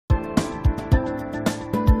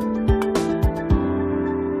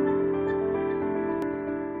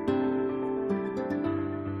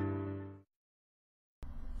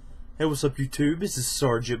Hey, what's up YouTube? This is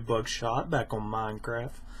Sergeant Buckshot back on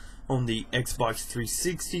Minecraft on the Xbox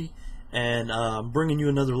 360, and I'm bringing you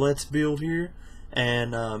another Let's Build here.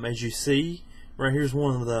 And as you see, right here's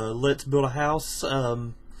one of the Let's Build a House.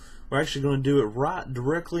 We're actually going to do it right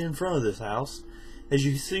directly in front of this house. As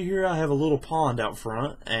you can see here, I have a little pond out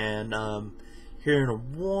front, and here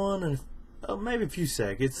in maybe a few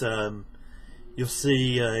seconds, you'll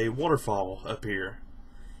see a waterfall up here.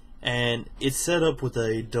 And it's set up with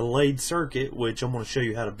a delayed circuit, which I'm going to show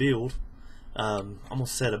you how to build. I'm going to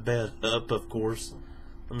set a bed up, of course.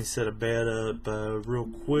 Let me set a bed up real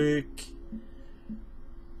quick.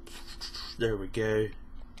 There we go.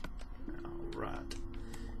 Alright.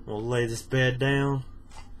 We'll lay this bed down,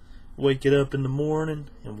 wake it up in the morning,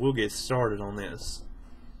 and we'll get started on this.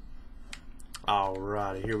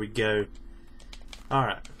 Alrighty, here we go.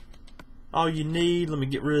 Alright. All you need, let me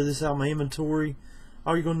get rid of this out of my inventory.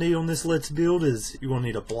 All you're going to need on this Let's Build is you're going to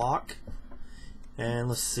need a block. And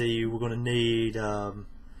let's see, we're going to need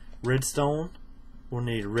redstone. We'll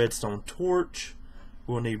need a redstone torch.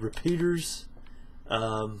 We'll need repeaters.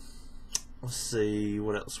 Let's see,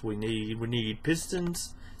 what else we need? We need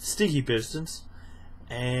pistons, sticky pistons.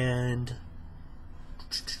 And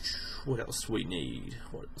what else do we need?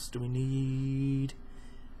 What else do we need?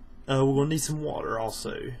 We're going to need some water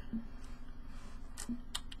also.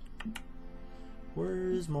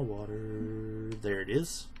 Where is my water? There it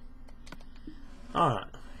is. Alright,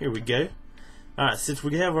 here we go. Alright, since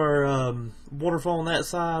we have our waterfall on that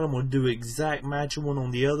side, I'm going to do an exact matching one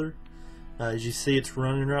on the other. As you see, it's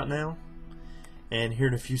running right now. And here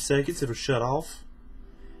in a few seconds, it'll shut off.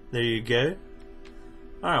 There you go.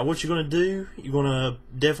 Alright, what you're going to do, you're going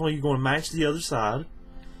to match the other side.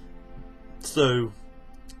 So,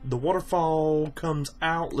 the waterfall comes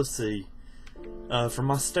out, let's see. From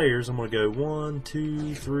my stairs, I'm going to go 1,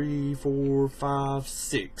 2, 3, 4, 5,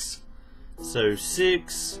 6. So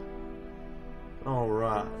 6.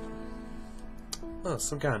 Alright. Oh,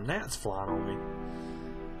 some kind of gnat's flying on me.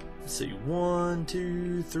 Let's see. 1,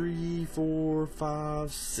 2, 3, 4,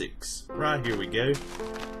 5, 6. Right, here we go.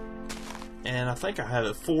 And I think I have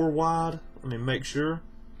it 4 wide. Let me make sure.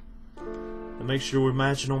 And make sure we're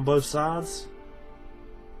matching on both sides.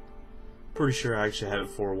 Pretty sure I actually have it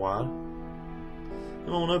 4 wide.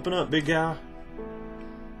 Come on, open up, big guy.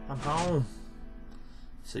 I'm home.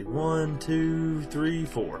 Let's see, 1, 2, 3,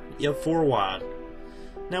 4. Yep, 4 wide.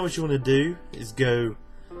 Now what you want to do is go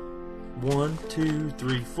 1, 2,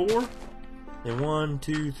 3, 4, and 1,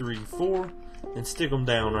 2, 3, 4, and stick them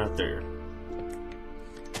down right there.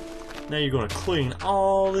 Now you're going to clean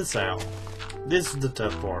all this out. This is the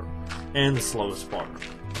tough part, and the slowest part.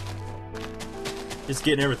 Just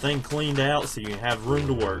getting everything cleaned out so you can have room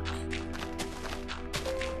to work.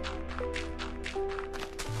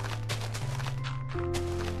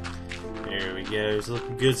 There we go, it's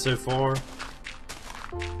looking good so far.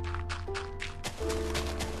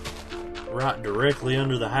 Right directly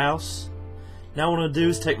under the house. Now what I'm going to do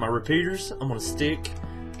is take my repeaters, I'm going to stick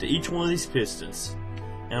to each one of these pistons.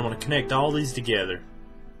 And I'm going to connect all these together.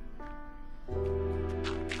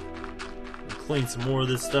 Clean some more of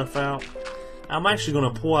this stuff out. I'm actually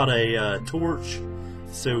going to pull out a torch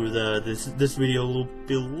so this video will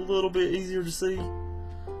be a little bit easier to see.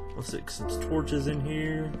 Let's stick some torches in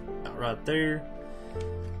here, right there.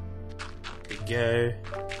 There we go.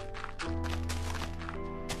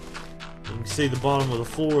 You can see the bottom of the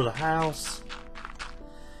floor of the house.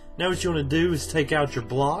 Now what you want to do is take out your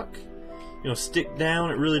block. You're going to stick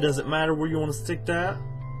down, it really doesn't matter where you want to stick that.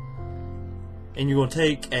 And you're going to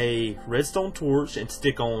take a redstone torch and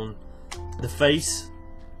stick on the face,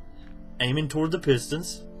 aiming toward the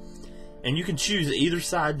pistons. And you can choose either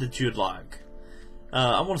side that you'd like.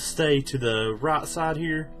 I want to stay to the right side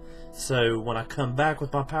here, so when I come back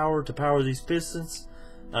with my power to power these pistons,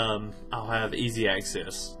 I'll have easy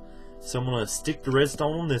access. So I'm going to stick the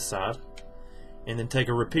redstone on this side, and then take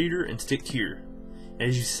a repeater and stick here.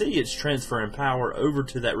 As you see, it's transferring power over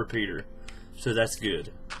to that repeater, so that's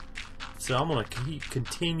good. So I'm going to keep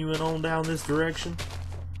continuing on down this direction.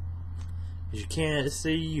 As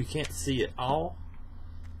you can't see it all.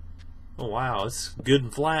 Oh wow, it's good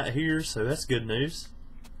and flat here, so that's good news.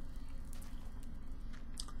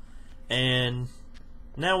 And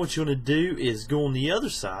now what you want to do is go on the other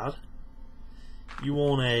side. You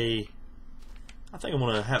want I think I'm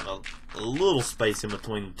going to have a little space in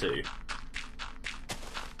between the two.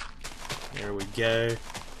 There we go.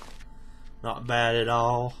 Not bad at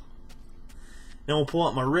all. Now I'll pull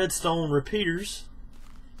out my redstone repeaters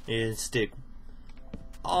and stick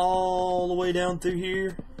all the way down through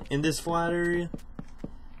here in this flat area.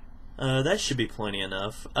 That should be plenty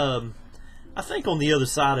enough. I think on the other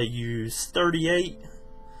side I used 38,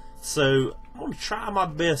 so I'm going to try my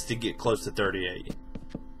best to get close to 38.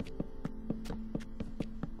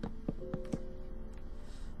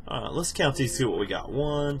 Alright, let's count these, see what we got.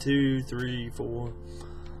 1, 2, 3, 4,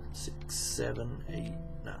 6, 7, 8,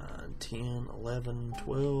 9, 10, 11,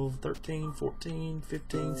 12, 13, 14,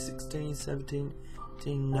 15, 16, 17,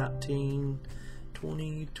 18, 19,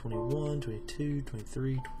 20, 21, 22,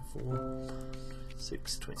 23, 24,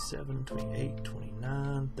 6, 27, 28,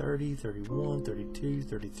 29, 30, 31, 32,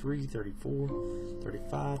 33, 34,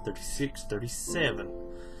 35, 36, 37.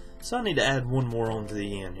 So I need to add one more on to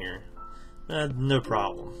the end here. No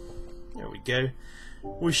problem. There we go.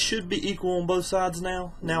 We should be equal on both sides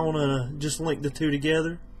now. Now I'm going to just link the two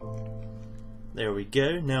together. There we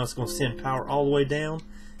go. Now it's going to send power all the way down.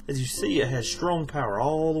 As you see, it has strong power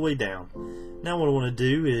all the way down. Now what I want to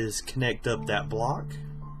do is connect up that block,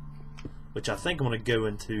 which I think I'm going to go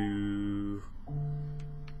into,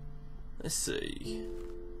 let's see,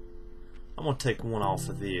 I'm going to take one off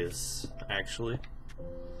of this actually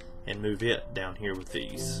and move it down here with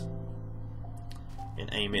these and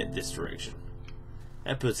aim it this direction.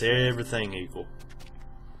 That puts everything equal.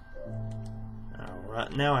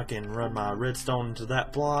 Alright, now I can run my redstone into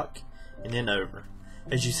that block and then over.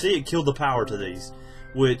 As you see, it killed the power to these,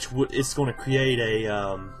 which it's going to create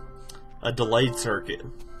a delayed circuit,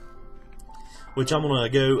 which I'm going to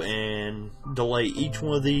go and delay each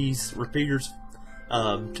one of these repeaters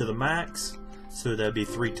to the max, so that'd be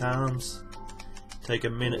 3 times. Take a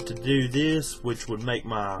minute to do this, which would make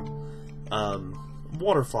my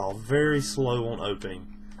waterfall very slow on opening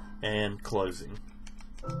and closing.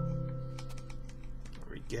 There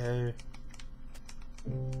we go.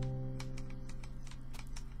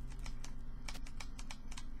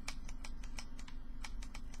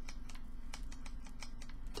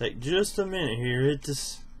 Take just a minute here. It's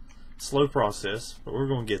this slow process, but we're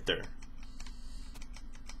going to get there.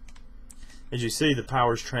 As you see, the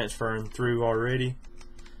power's transferring through already,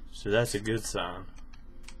 so that's a good sign.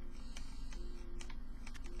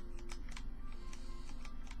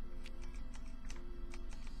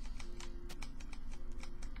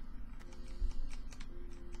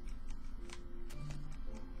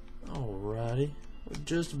 Alrighty, we're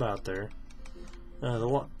just about there.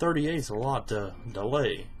 The 38 is a lot to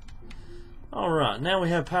delay. Alright, now we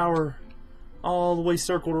have power all the way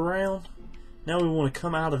circled around. Now we want to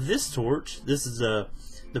come out of this torch. This is the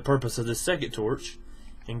purpose of this second torch,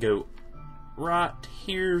 and go right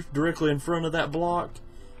here directly in front of that block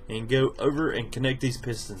and go over and connect these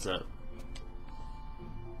pistons up.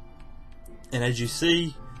 And as you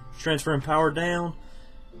see, transferring power down,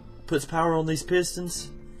 puts power on these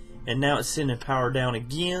pistons, and now it's sending power down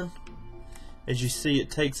again. As you see,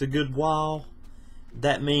 it takes a good while.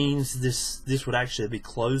 That means this would actually be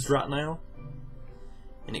closed right now,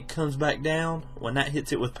 and it comes back down. When that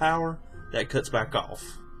hits it with power, that cuts back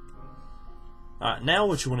off. Alright, now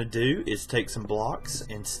what you want to do is take some blocks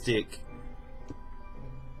and stick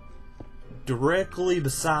directly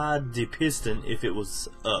beside the piston if it was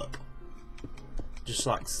up, just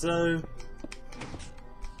like so.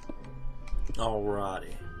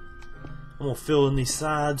 Alrighty, I'm going to fill in these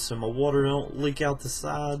sides so my water don't leak out the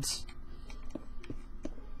sides.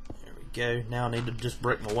 There we go. Now I need to just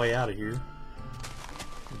break my way out of here.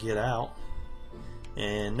 Get out.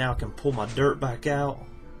 And now I can pull my dirt back out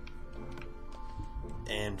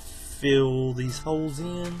and fill these holes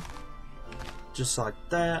in just like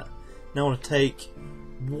that. Now I want to take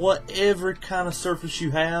whatever kind of surface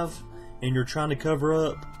you have and you're trying to cover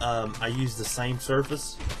up. I use the same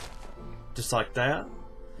surface just like that,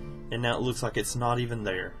 and now it looks like it's not even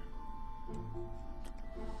there.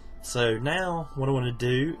 So now what I want to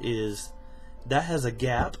do is, that has a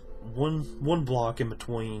gap, one block in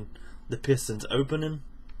between the pistons opening.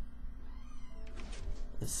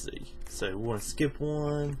 Let's see, so we want to skip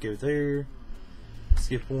one, go there,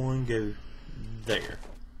 skip one, go there,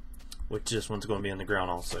 which this one's going to be on the ground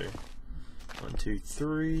also. 1, 2,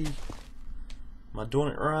 3. Am I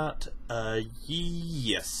doing it right?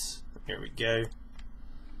 Yes. There we go.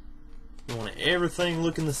 You want everything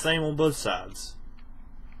looking the same on both sides.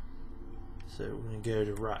 So we're going to go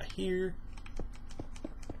to right here.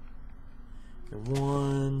 And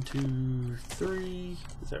 1, 2, 3.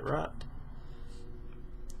 Is that right?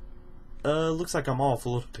 Looks like I'm off a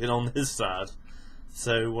little bit on this side.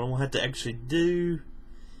 So what I'm going to have to actually do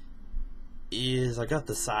is, I got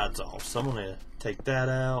the sides off, so I'm going to take that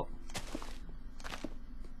out.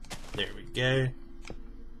 There we go.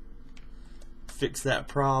 Fix that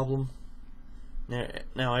problem.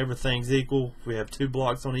 Now everything's equal. We have 2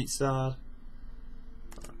 blocks on each side.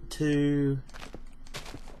 2.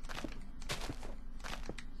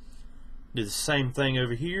 Do the same thing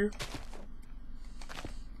over here.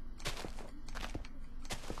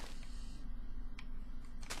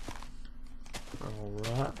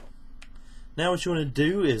 Alright. Now what you want to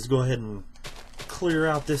do is go ahead and clear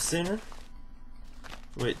out this center,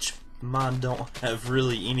 which mine don't have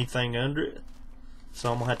really anything under it.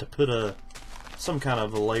 So I'm going to have to put some kind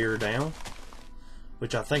of a layer down,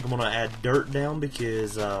 which I think I'm going to add dirt down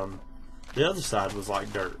because the other side was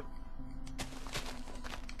like dirt.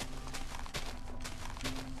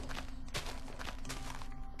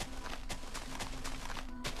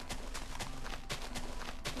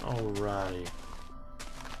 Alrighty.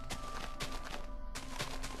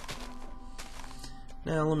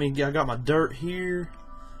 Now I got my dirt here.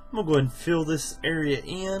 I'm gonna go ahead and fill this area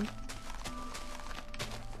in.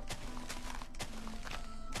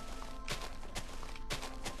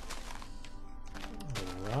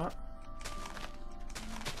 Alright.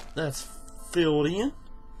 That's filled in.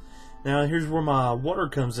 Now here's where my water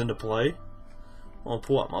comes into play. I'm gonna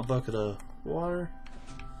pull out my bucket of water.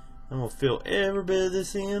 I'm gonna fill every bit of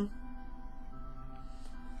this in,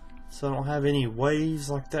 so I don't have any waves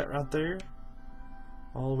like that right there,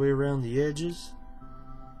 all the way around the edges,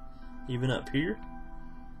 even up here.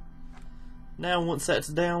 Now once that's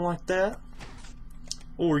down like that,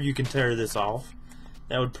 or you can tear this off,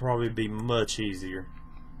 that would probably be much easier.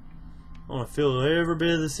 I'm gonna fill every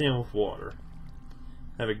bit of this in with water,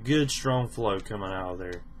 have a good strong flow coming out of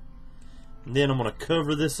there, and then I'm gonna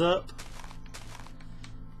cover this up.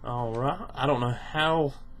 Alright, I don't know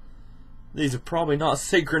how, these are probably not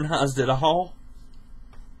synchronized at all,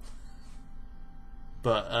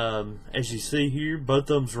 but as you see here, both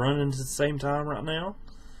of them's running at the same time right now.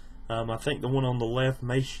 I think the one on the left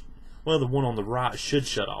well, the one on the right should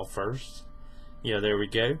shut off first. Yeah, there we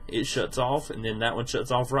go, it shuts off, and then that one shuts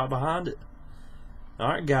off right behind it.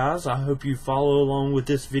 Alright guys, I hope you follow along with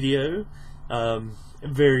this video.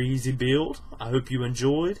 Very easy build. I hope you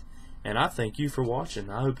enjoyed. And I thank you for watching.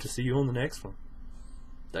 I hope to see you on the next one.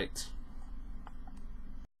 Thanks.